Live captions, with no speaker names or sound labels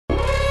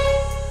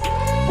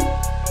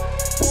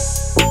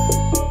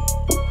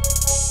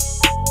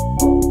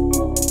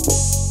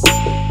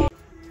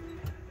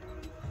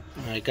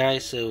Alright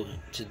guys, so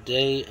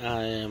today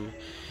I am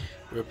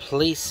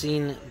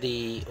replacing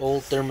the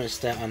old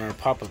thermostat on our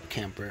pop-up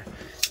camper.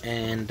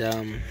 And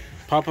the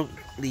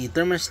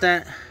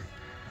thermostat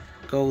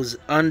goes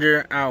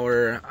under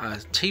our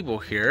table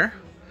here,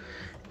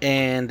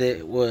 and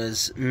it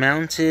was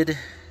mounted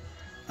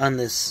on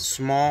this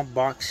small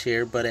box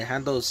here, but it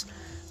had those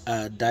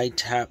die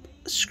tap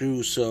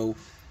screws, so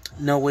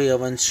no way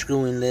of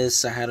unscrewing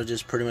this. I had to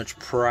just pretty much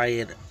pry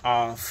it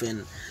off,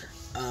 and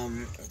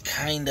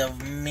kind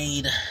of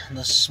made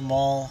the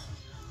small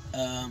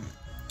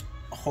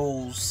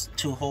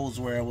two holes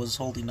where I was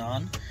holding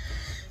on,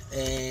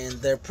 and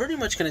they're pretty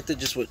much connected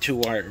just with two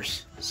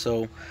wires.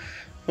 So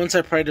once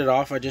I pried it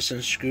off, I just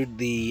unscrewed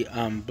the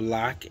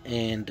black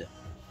and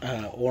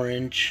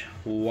orange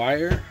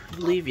wire, I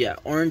believe. Yeah,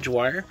 orange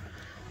wire.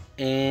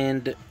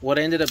 And what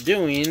I ended up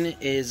doing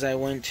is I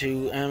went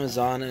to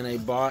Amazon and I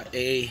bought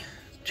a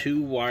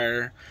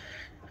 2-wire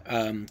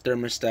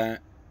thermostat,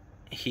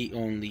 heat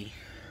only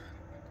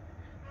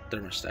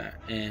thermostat.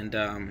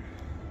 And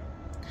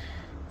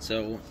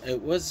so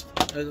it was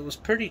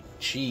pretty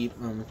cheap.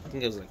 I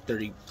think it was like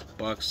 30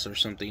 bucks or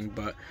something,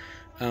 but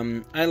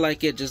I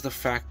like it, just the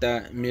fact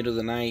that middle of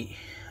the night,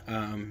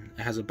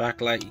 it has a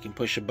backlight. You can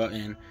push a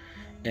button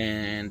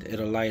and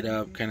it'll light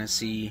up, kind of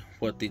see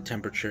what the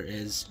temperature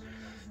is,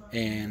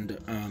 and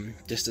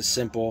just a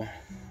simple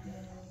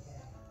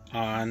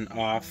on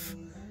off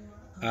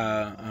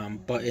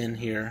button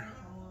here,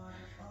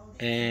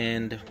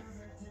 and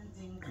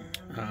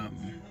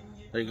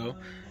there you go.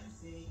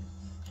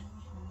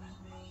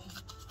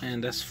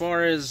 And as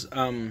far as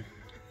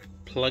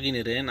plugging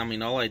it in, I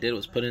mean, all I did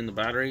was put in the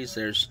batteries.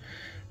 There's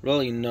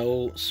really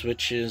no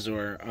switches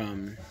or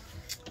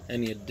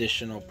any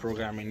additional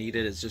programming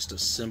needed. It's just a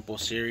simple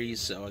series.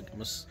 So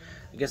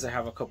I guess I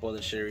have a couple of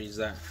the series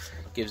that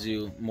gives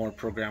you more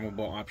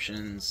programmable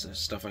options,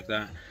 stuff like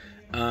that.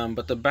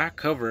 But the back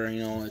cover, you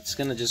know, it's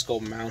gonna just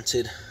go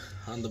mounted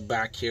on the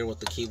back here with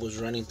the cables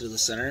running through the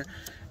center,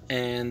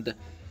 and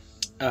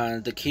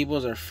the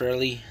cables are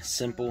fairly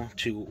simple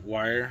to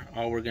wire.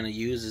 All we're gonna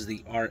use is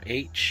the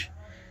RH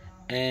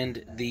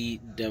and the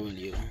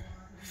W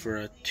for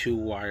a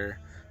 2-wire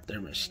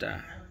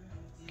thermostat.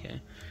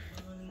 Okay,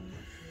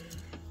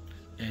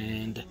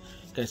 and you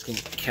guys can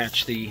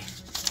catch the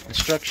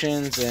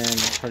instructions, and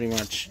pretty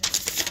much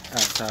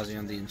tells you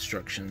on the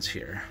instructions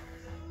here.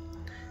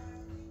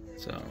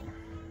 So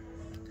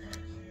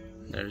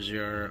there's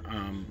your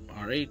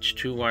RH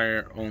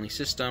 2-wire only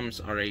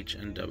systems, RH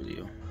and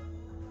W.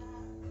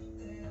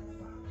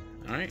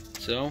 Alright,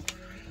 so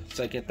once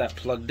I get that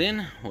plugged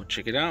in, we'll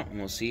check it out and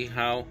we'll see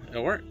how it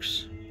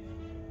works.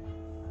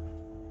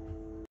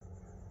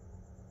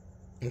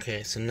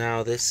 Okay, so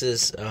now this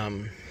is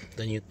the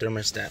new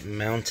thermostat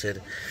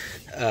mounted.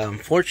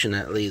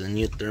 Fortunately, the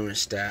new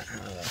thermostat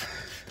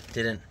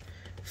didn't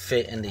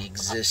fit in the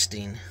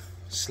existing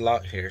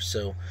slot here,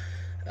 so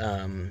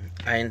I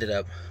ended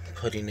up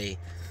putting a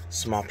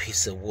small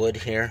piece of wood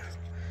here.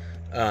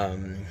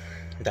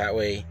 That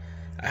way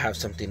I have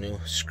something to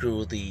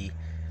screw the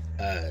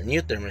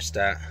new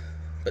thermostat,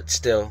 but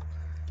still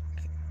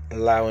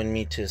allowing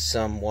me to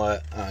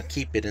somewhat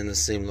keep it in the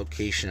same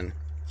location.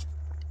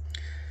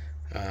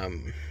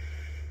 Went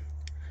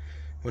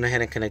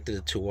ahead and connected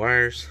the 2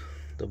 wires,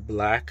 the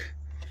black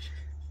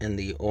and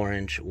the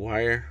orange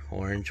wire.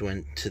 Orange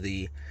went to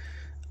the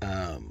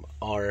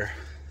RC,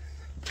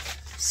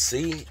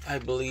 I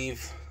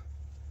believe,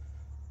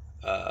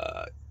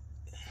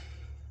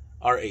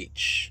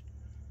 RH.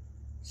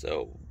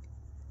 So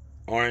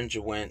orange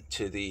went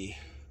to the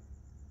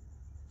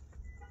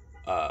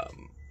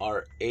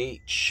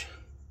RH,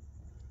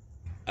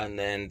 and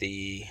then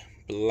the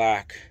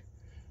black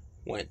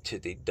went to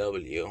the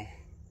W.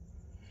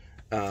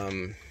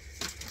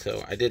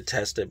 So I did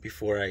test it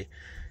before I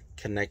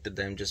connected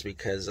them, just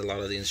because a lot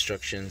of the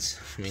instructions,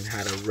 I mean,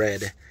 had a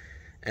red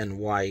and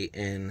white,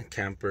 and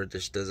camper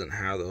just doesn't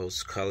have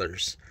those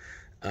colors.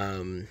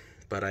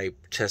 But I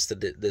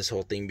tested this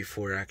whole thing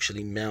before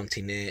actually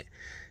mounting it,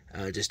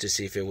 just to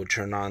see if it would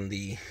turn on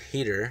the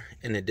heater,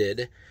 and it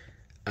did.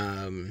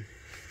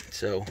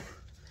 So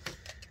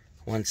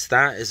once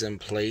that is in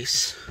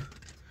place,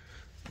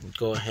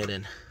 go ahead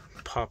and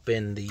pop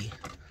in the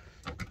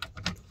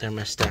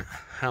thermostat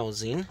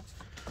housing,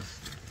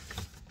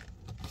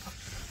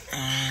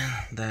 and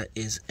that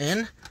is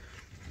in.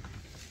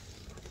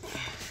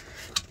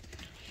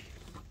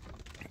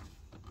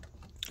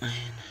 And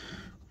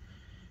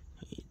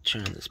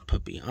turn this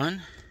puppy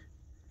on.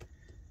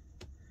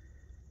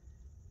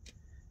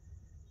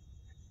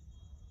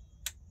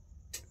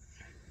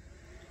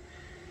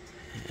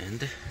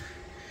 And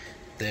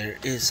there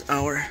is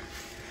our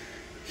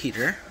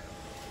heater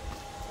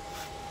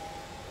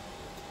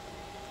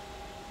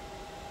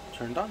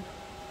turned on.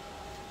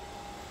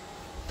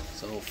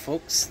 So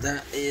folks,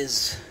 that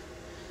is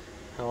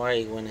how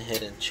I went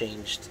ahead and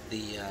changed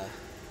the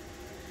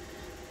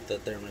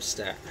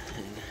thermostat.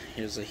 And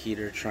here's a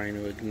heater trying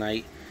to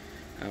ignite.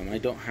 I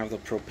don't have the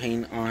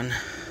propane on,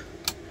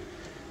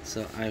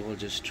 so I will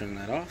just turn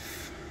that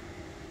off.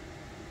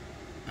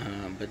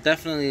 But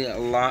definitely a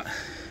lot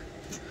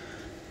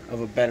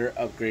of a better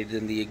upgrade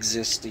than the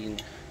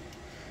existing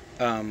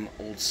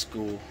old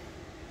school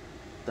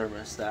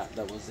thermostat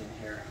that was in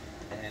here.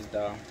 And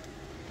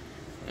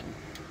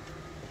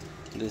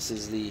this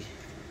is the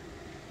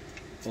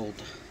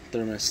old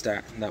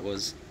thermostat that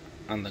was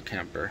on the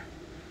camper.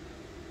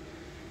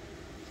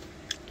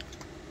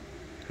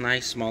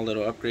 Nice small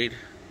little upgrade,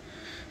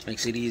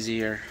 makes it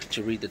easier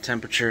to read the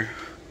temperature.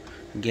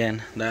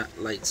 Again, that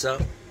lights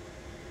up.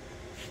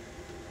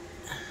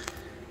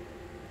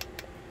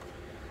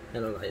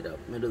 It'll light up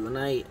middle of the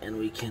night and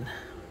we can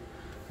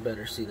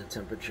better see the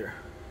temperature.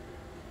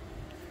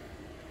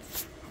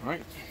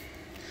 Alright,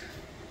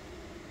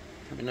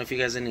 let me know if you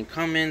guys have any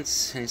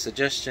comments, any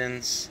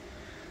suggestions.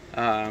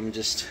 I'm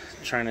just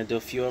trying to do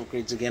a few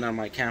upgrades again on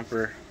my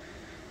camper,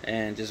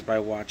 and just by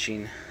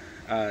watching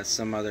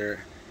some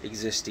other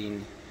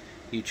existing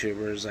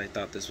YouTubers, I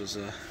thought this was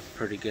a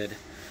pretty good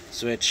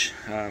switch.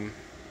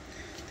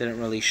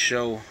 Didn't really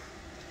show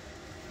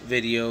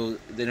video,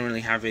 didn't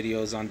really have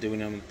videos on doing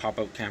them with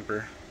pop-up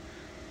camper,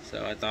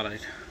 so I thought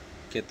I'd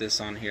get this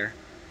on here.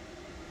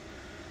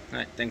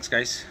 Alright, thanks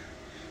guys.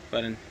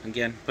 But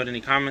again, put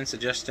any comments,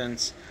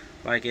 suggestions,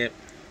 like it,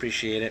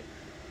 appreciate it.